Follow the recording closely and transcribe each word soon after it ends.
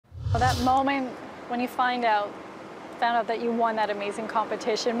Well, that moment when you found out that you won that amazing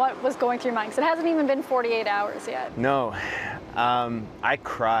competition, what was going through your mind? Because it hasn't even been 48 hours yet. No, I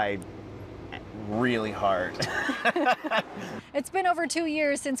cried really hard. It's been over 2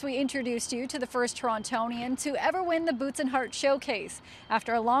 years since we introduced you to the first Torontonian to ever win the Boots and Heart Showcase.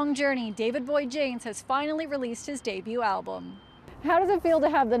 After a long journey, David Boyd James has finally released his debut album. How does it feel to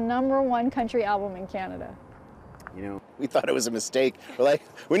have the #1 country album in Canada? You know, we thought it was a mistake. We're like,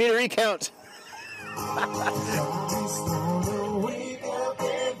 we need a recount.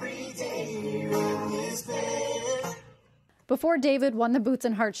 Before David won the Boots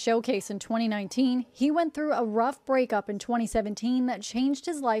and Heart Showcase in 2019, he went through a rough breakup in 2017 that changed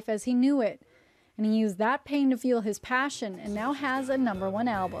his life as he knew it. And he used that pain to fuel his passion and now has a #1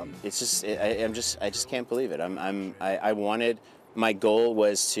 album. It's just, I just can't believe it. My goal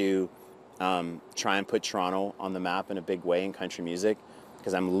was to try and put Toronto on the map in a big way in country music,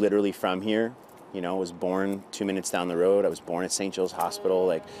 because I'm literally from here. You know, I was born 2 minutes down the road. I was born at St. Joe's Hospital.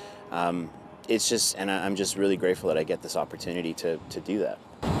 Like, it's just, and I'm just really grateful that I get this opportunity to do that.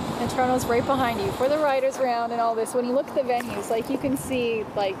 And Toronto's right behind you for the Writers' Round and all this. When you look at the venues, like you can see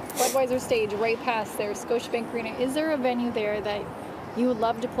like Budweiser Stage right past there, Scotiabank Arena. Is there a venue there that you would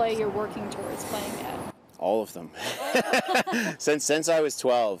love to play, you're working towards playing at? All of them. Since I was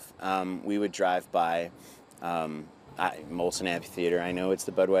 12, we would drive by Molson Amphitheater. I know it's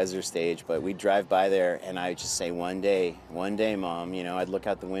the Budweiser Stage, but we'd drive by there and I'd just say, one day, Mom, you know, I'd look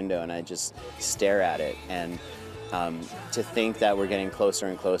out the window and I'd just stare at it. And to think that we're getting closer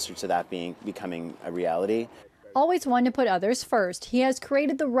and closer to that becoming a reality. Always one to put others first, he has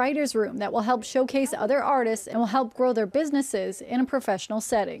created the Writers' Room that will help showcase other artists and will help grow their businesses in a professional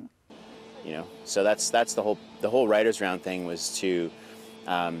setting. You know, so that's the whole Writers' Round thing was to,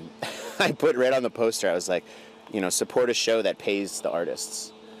 I put right on the poster, I was like, you know, support a show that pays the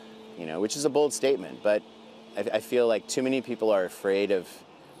artists, you know, which is a bold statement, but I feel like too many people are afraid of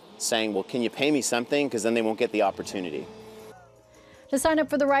saying, well, can you pay me something? Because then they won't get the opportunity. To sign up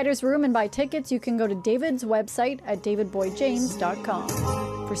for the Writers' Room and buy tickets, you can go to David's website at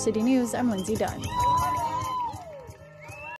davidboydjames.com. For City News, I'm Lindsay Dunn.